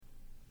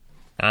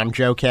I'm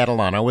Joe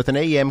Catalano with an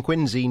AM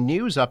Quincy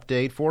news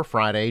update for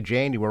Friday,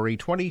 January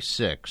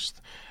 26th.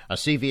 A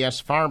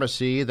CVS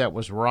pharmacy that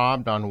was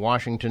robbed on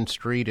Washington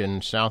Street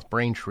in South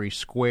Braintree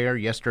Square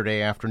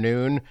yesterday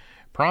afternoon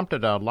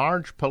prompted a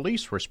large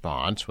police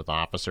response, with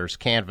officers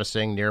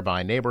canvassing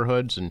nearby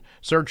neighborhoods and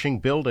searching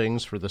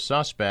buildings for the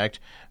suspect.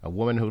 A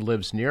woman who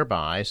lives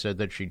nearby said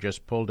that she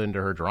just pulled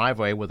into her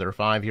driveway with her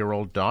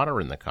 5-year-old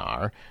daughter in the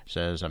car.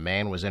 Says a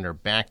man was in her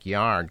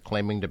backyard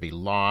claiming to be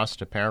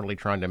lost, apparently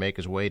trying to make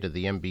his way to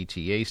the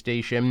MBTA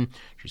station.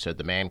 She said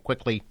the man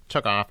quickly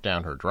took off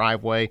down her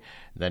driveway,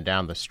 then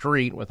down the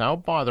street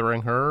without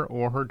bothering her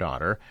or her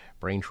daughter.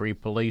 Braintree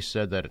police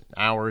said that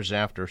hours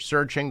after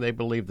searching, they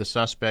believe the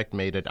suspect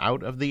made it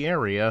out of the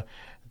area.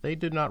 They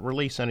did not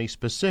release any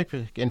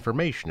specific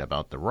information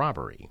about the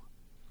robbery.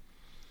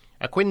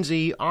 A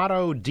Quincy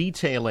auto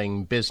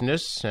detailing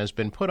business has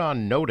been put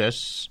on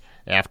notice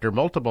after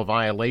multiple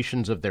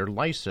violations of their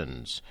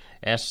license.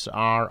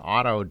 SR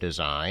Auto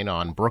Design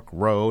on Brook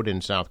Road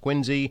in South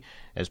Quincy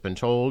has been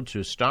told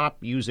to stop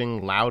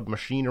using loud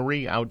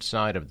machinery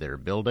outside of their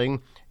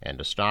building and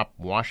to stop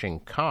washing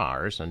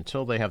cars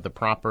until they have the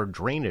proper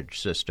drainage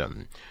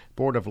system.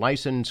 Board of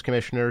License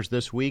Commissioners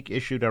this week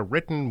issued a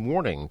written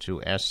warning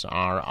to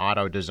SR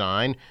Auto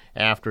Design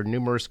after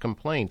numerous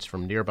complaints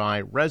from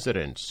nearby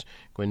residents.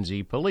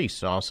 Quincy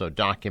police also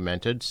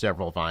documented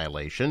several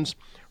violations.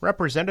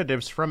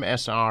 Representatives from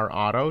SR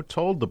Auto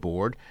told the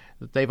board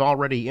that they've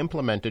already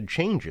implemented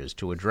changes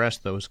to address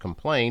those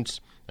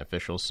complaints.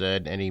 Officials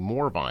said any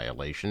more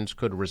violations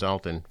could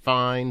result in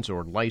fines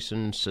or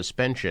license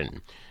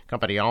suspension.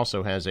 Company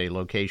also has a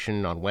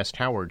location on West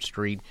Howard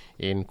Street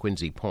in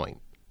Quincy Point.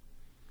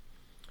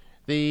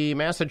 The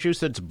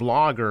Massachusetts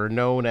blogger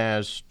known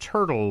as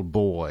Turtle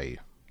Boy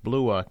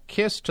blew a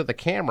kiss to the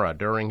camera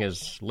during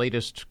his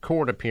latest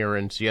court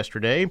appearance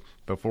yesterday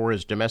before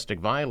his domestic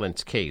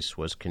violence case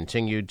was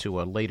continued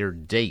to a later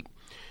date.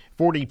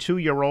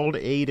 42-year-old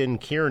Aidan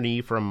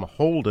Kearney from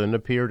Holden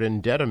appeared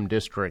in Dedham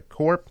District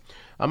Court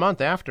a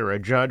month after a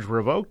judge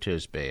revoked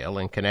his bail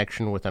in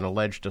connection with an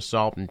alleged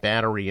assault and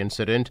battery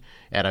incident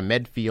at a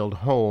Medfield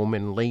home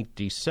in late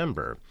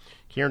December.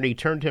 Kearney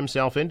turned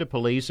himself into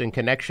police in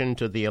connection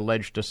to the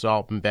alleged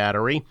assault and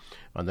battery.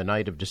 On the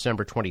night of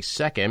December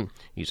 22nd,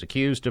 he's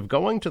accused of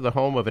going to the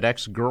home of an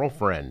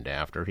ex-girlfriend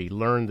after he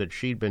learned that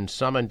she'd been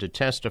summoned to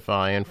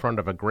testify in front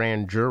of a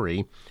grand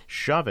jury,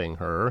 shoving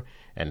her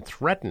and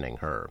threatening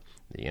her.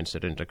 The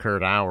incident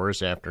occurred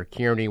hours after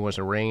Kearney was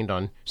arraigned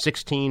on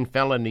 16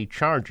 felony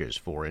charges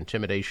for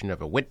intimidation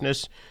of a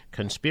witness,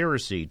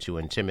 conspiracy to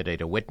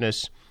intimidate a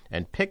witness,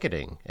 and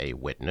picketing a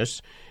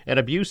witness. An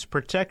abuse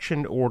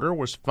protection order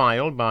was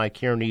filed by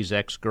Kearney's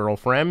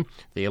ex-girlfriend,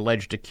 the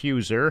alleged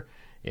accuser.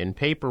 In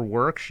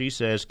paperwork, she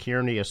says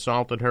Kearney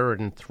assaulted her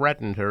and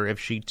threatened her if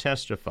she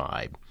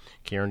testified.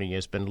 Kearney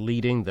has been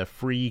leading the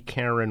Free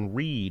Karen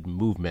Reed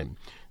movement.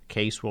 The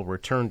case will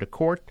return to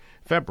court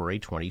February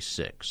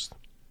 26th.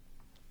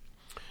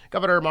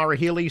 Governor Maura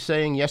Healey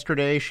saying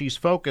yesterday she's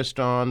focused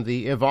on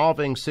the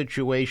evolving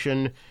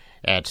situation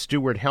at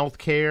Steward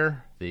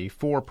Healthcare, the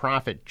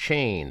for-profit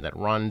chain that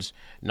runs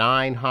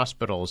 9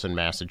 hospitals in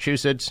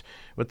Massachusetts,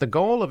 with the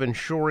goal of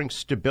ensuring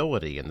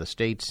stability in the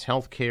state's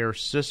healthcare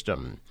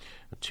system.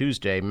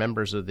 Tuesday,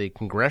 members of the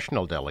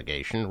congressional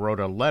delegation wrote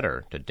a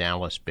letter to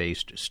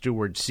Dallas-based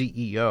Steward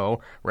CEO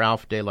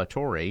Ralph De La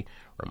Torre,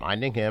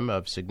 reminding him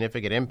of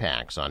significant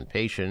impacts on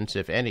patients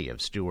if any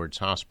of Steward's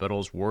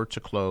hospitals were to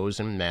close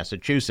in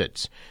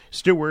Massachusetts.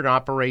 Steward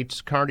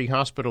operates Carney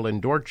Hospital in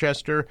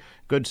Dorchester,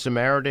 Good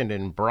Samaritan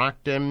in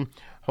Brockton,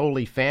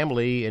 Holy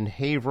Family in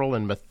Haverhill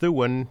and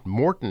Methuen,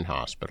 Morton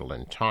Hospital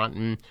in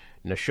Taunton,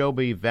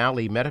 Neshoba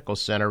Valley Medical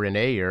Center in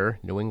Ayer,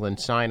 New England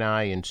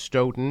Sinai in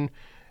Stoughton,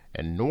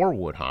 and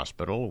Norwood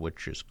Hospital,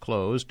 which is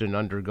closed and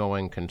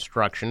undergoing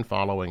construction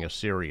following a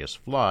serious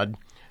flood,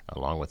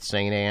 along with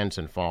St. Anne's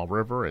in Fall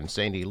River and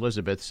St.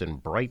 Elizabeth's in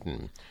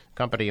Brighton. The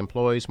company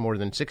employs more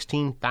than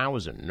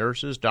 16,000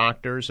 nurses,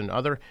 doctors, and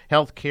other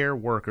healthcare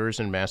workers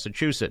in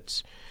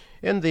Massachusetts.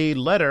 In the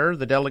letter,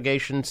 the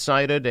delegation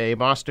cited a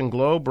Boston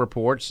Globe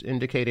report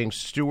indicating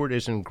Steward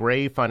is in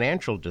grave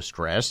financial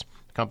distress,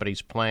 the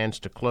company's plans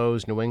to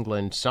close New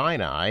England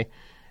Sinai,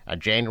 a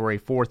January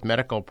 4th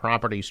Medical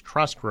Properties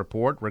Trust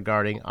report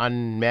regarding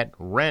unmet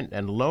rent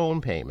and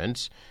loan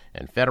payments,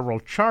 and federal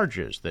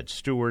charges that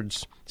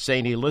Steward's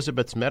St.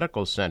 Elizabeth's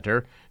Medical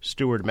Center,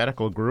 Steward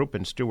Medical Group,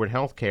 and Steward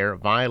Healthcare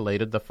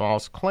violated the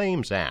False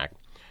Claims Act.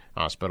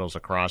 Hospitals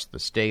across the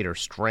state are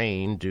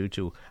strained due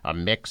to a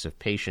mix of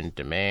patient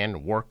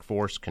demand,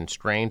 workforce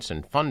constraints,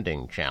 and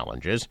funding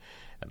challenges,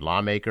 and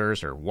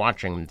lawmakers are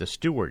watching the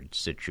Steward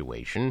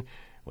situation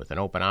with an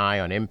open eye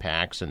on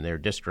impacts in their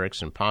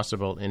districts and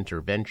possible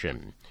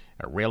intervention.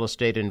 A real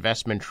estate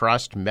investment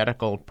trust,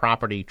 Medical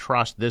Property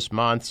Trust, this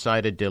month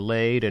cited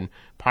delayed and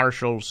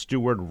partial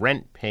Steward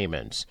rent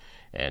payments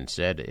and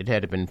said it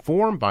had been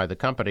informed by the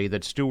company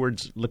that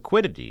Steward's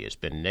liquidity has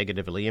been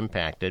negatively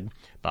impacted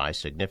by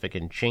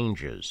significant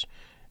changes.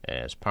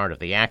 As part of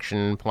the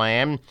action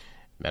plan,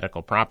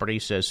 Medical Property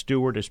says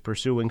Stewart is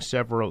pursuing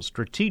several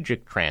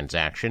strategic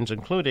transactions,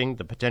 including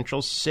the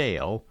potential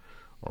sale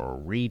or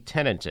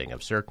re-tenanting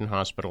of certain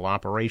hospital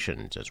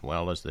operations, as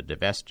well as the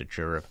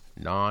divestiture of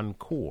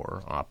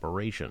non-core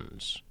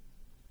operations.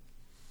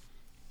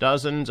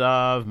 Dozens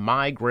of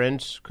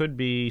migrants could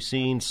be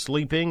seen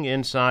sleeping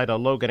inside a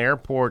Logan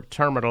Airport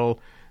terminal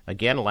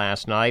again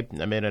last night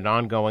amid an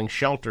ongoing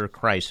shelter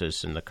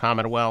crisis in the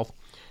Commonwealth.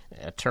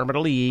 At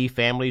Terminal E,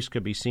 families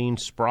could be seen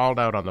sprawled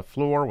out on the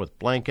floor with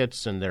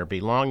blankets and their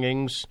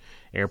belongings.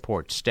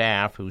 Airport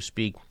staff, who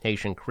speak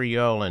Haitian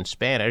Creole and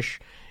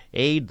Spanish,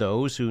 aid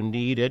those who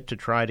need it to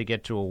try to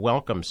get to a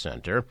welcome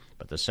center,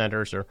 but the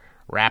centers are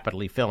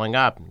rapidly filling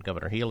up.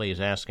 Governor Healy is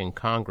asking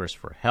Congress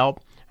for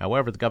help.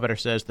 However, the governor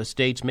says the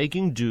state's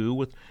making do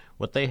with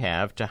what they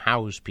have to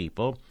house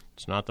people.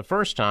 It's not the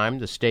first time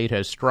the state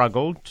has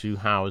struggled to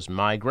house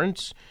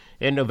migrants.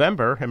 In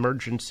November,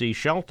 emergency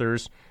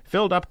shelters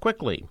filled up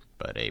quickly,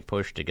 but a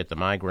push to get the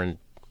migrant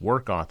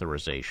work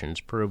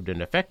authorizations proved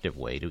an effective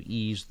way to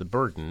ease the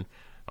burden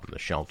on the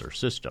shelter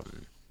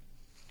system.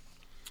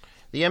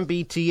 The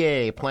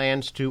MBTA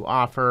plans to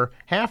offer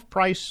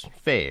half-price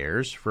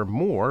fares for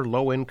more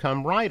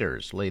low-income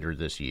riders later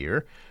this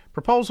year.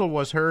 Proposal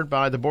was heard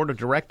by the board of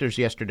directors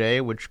yesterday,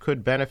 which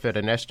could benefit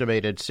an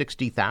estimated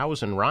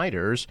 60,000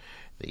 riders.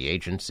 The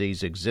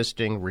agency's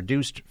existing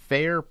reduced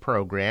fare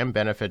program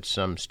benefits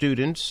some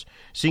students,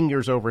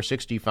 seniors over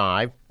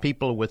 65,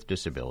 people with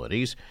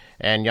disabilities,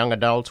 and young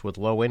adults with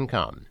low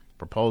income.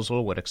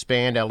 Proposal would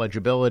expand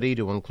eligibility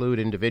to include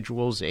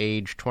individuals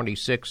aged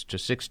 26 to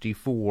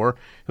 64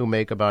 who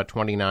make about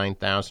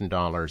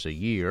 $29,000 a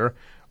year,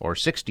 or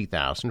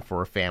 $60,000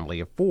 for a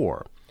family of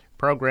four.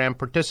 Program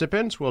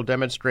participants will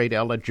demonstrate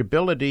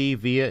eligibility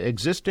via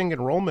existing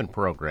enrollment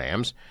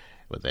programs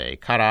with a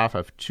cutoff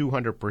of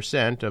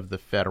 200% of the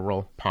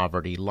federal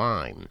poverty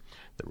line.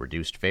 The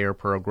reduced fare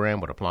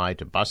program would apply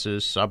to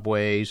buses,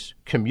 subways,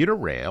 commuter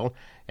rail,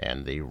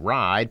 and the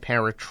RIDE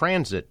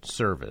paratransit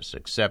service,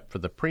 except for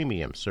the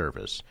premium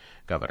service.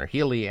 Governor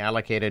Healy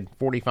allocated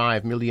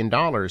 $45 million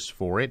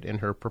for it in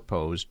her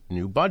proposed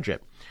new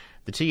budget.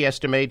 The T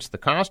estimates the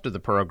cost of the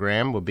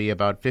program will be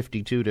about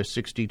 $52 to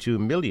 $62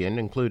 million,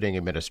 including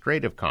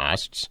administrative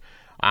costs,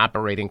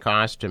 operating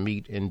costs to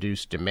meet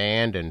induced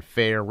demand, and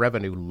fare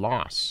revenue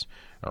loss.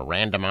 A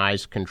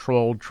randomized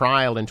controlled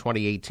trial in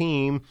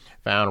 2018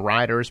 found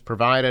riders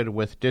provided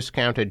with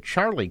discounted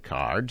Charlie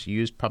cards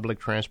used public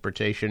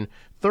transportation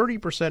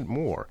 30%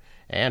 more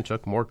and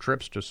took more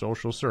trips to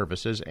social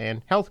services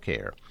and health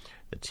care.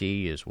 The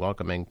T is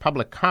welcoming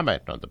public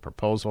comment on the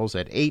proposals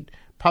at 8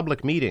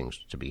 public meetings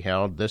to be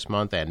held this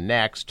month and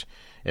next.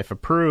 If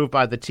approved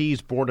by the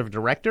T's board of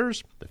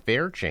directors, the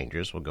fare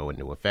changes will go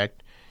into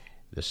effect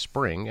this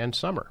spring and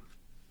summer.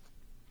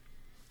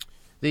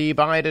 The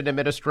Biden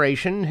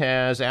administration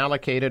has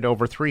allocated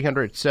over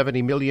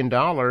 $370 million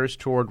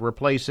toward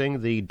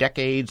replacing the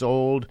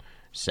decades-old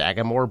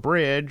Sagamore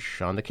Bridge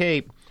on the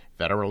Cape.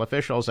 Federal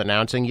officials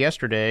announcing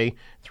yesterday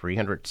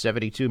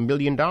 $372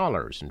 million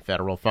in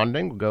federal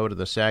funding will go to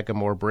the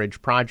Sagamore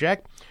Bridge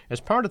project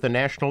as part of the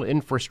National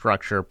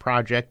Infrastructure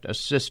Project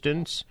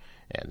Assistance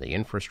and the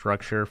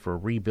Infrastructure for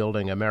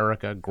Rebuilding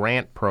America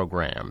grant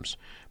programs.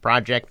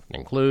 Project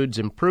includes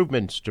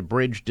improvements to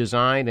bridge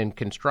design and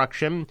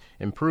construction,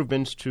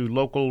 improvements to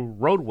local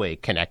roadway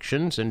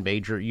connections, and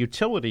major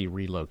utility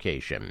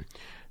relocation.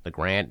 The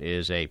grant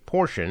is a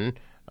portion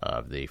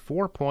of the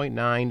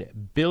 $4.9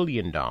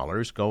 billion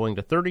going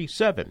to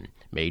 37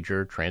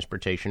 major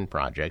transportation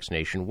projects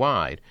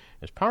nationwide.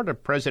 As part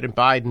of President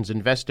Biden's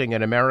Investing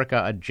in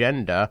America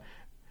agenda,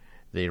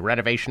 the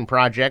renovation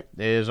project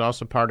is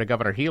also part of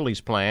Governor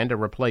Healy's plan to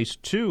replace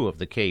 2 of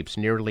the Cape's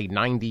nearly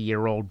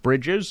 90-year-old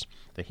bridges.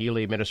 The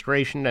Healy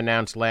administration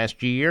announced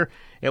last year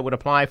it would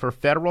apply for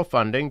federal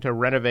funding to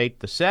renovate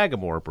the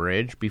Sagamore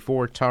Bridge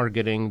before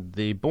targeting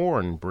the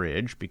Bourne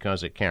Bridge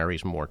because it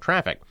carries more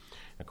traffic.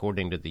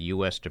 According to the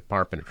U.S.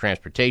 Department of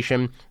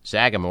Transportation,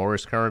 Sagamore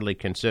is currently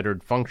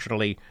considered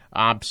functionally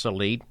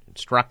obsolete and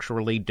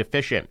structurally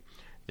deficient.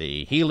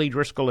 The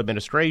Healy-Driscoll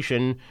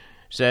administration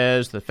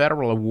says the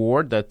federal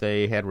award that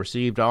they had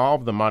received all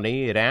of the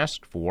money it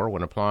asked for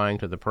when applying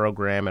to the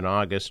program in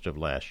August of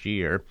last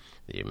year.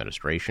 The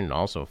administration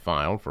also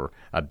filed for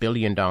 $1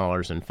 billion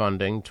in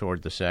funding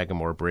toward the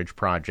Sagamore Bridge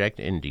project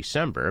in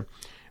December,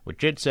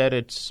 which it said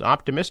it's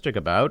optimistic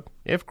about.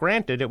 If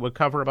granted, it would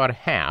cover about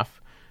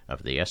half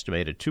of the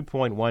estimated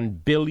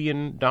 $2.1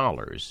 billion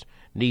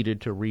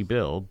needed to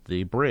rebuild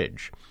the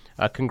bridge.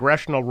 A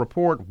congressional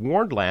report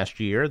warned last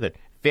year that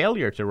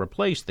failure to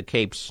replace the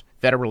Cape's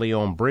federally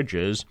owned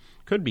bridges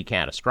could be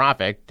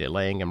catastrophic,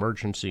 delaying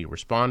emergency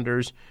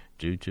responders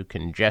due to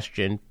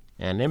congestion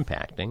and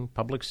impacting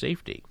public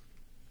safety.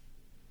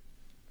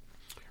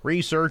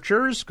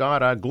 Researchers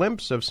got a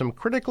glimpse of some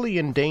critically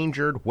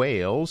endangered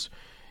whales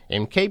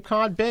in Cape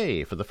Cod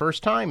Bay for the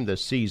first time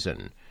this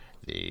season.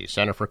 The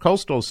Center for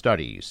Coastal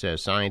Studies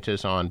says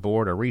scientists on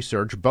board a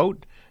research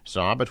boat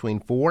saw between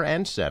 4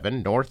 and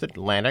 7 North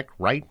Atlantic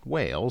right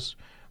whales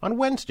on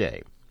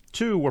Wednesday.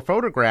 2 were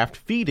photographed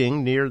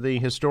feeding near the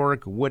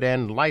historic Wood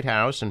End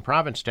Lighthouse in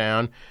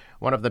Provincetown.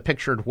 One of the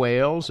pictured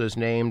whales is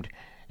named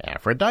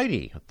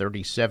Aphrodite, a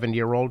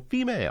 37-year-old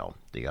female.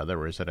 The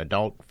other is an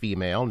adult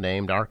female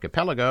named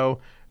Archipelago,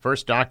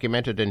 first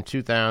documented in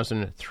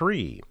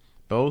 2003.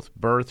 Both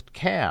birthed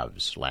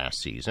calves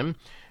last season.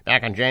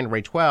 Back on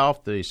January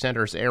 12th, the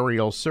center's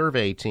aerial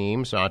survey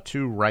team saw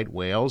 2 right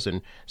whales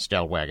in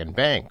Stellwagen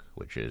Bank,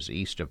 which is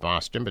east of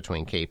Boston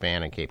between Cape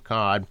Ann and Cape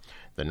Cod.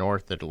 The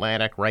North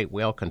Atlantic Right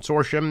Whale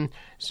Consortium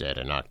said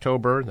in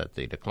October that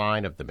the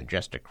decline of the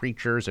majestic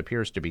creatures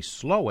appears to be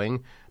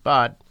slowing,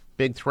 but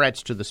big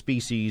threats to the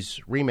species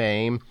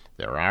remain.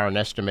 There are an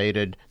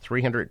estimated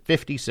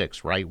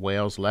 356 right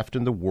whales left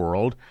in the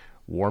world.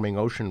 Warming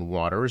ocean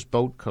waters,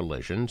 boat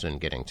collisions, and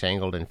getting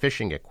tangled in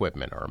fishing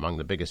equipment are among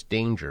the biggest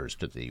dangers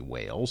to the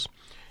whales.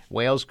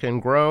 Whales can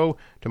grow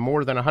to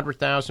more than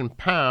 100,000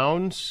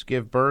 pounds,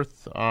 give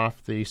birth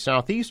off the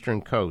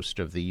southeastern coast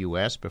of the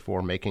U.S.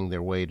 before making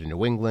their way to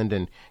New England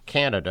and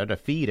Canada to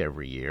feed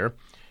every year.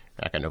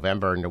 Back in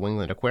November, New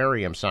England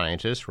aquarium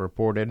scientists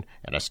reported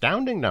an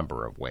astounding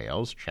number of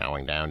whales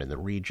chowing down in the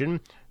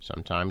region,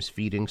 sometimes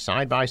feeding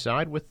side by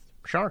side with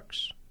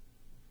sharks.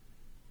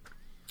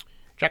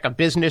 Check of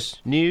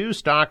business news.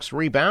 Stocks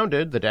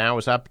rebounded. The Dow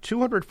was up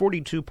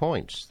 242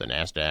 points. The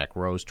Nasdaq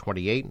rose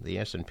 28. The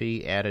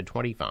S&P added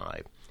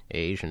 25.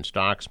 Asian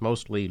stocks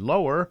mostly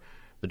lower.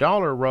 The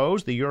dollar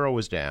rose. The euro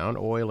was down.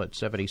 Oil at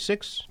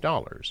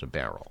 $76 a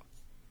barrel.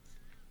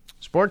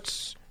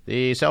 Sports.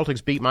 The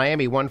Celtics beat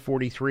Miami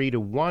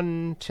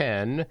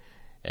 143-110,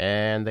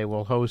 and they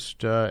will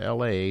host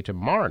L.A.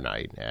 tomorrow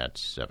night at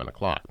 7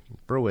 o'clock.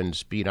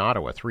 Bruins beat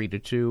Ottawa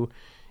 3-2.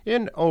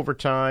 In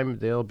overtime,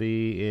 they'll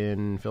be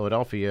in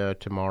Philadelphia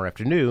tomorrow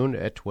afternoon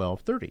at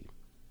 12:30.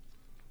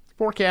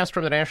 Forecast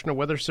from the National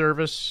Weather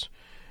Service.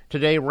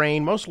 Today,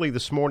 rain mostly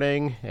this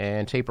morning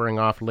and tapering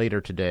off later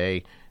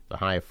today, the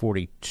high of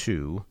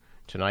 42.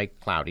 Tonight,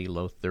 cloudy,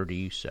 low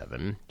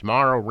 37.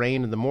 Tomorrow,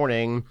 rain in the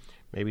morning,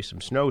 maybe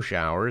some snow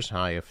showers,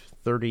 high of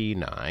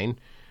 39.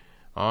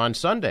 On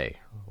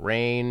Sunday,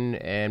 rain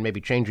and maybe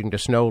changing to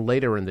snow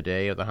later in the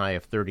day, with a high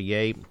of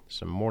 38.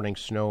 Some morning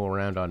snow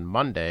around on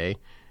Monday,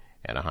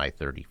 and a high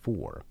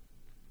 34.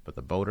 But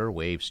the boater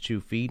waves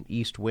 2 feet,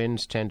 east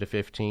winds 10 to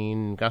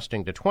 15,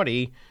 gusting to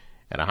 20,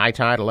 and a high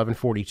tide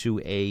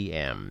 11:42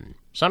 a.m.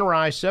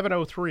 Sunrise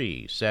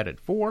 7:03, set at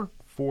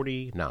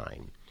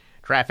 4:49.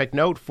 Traffic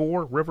note: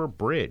 Fore River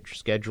Bridge,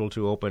 scheduled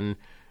to open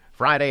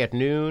Friday at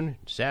noon,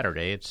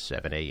 Saturday at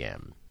 7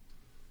 a.m.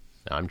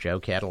 I'm Joe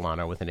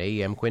Catalano with an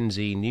AM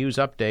Quincy news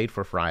update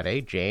for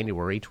Friday,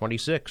 January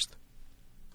 26th.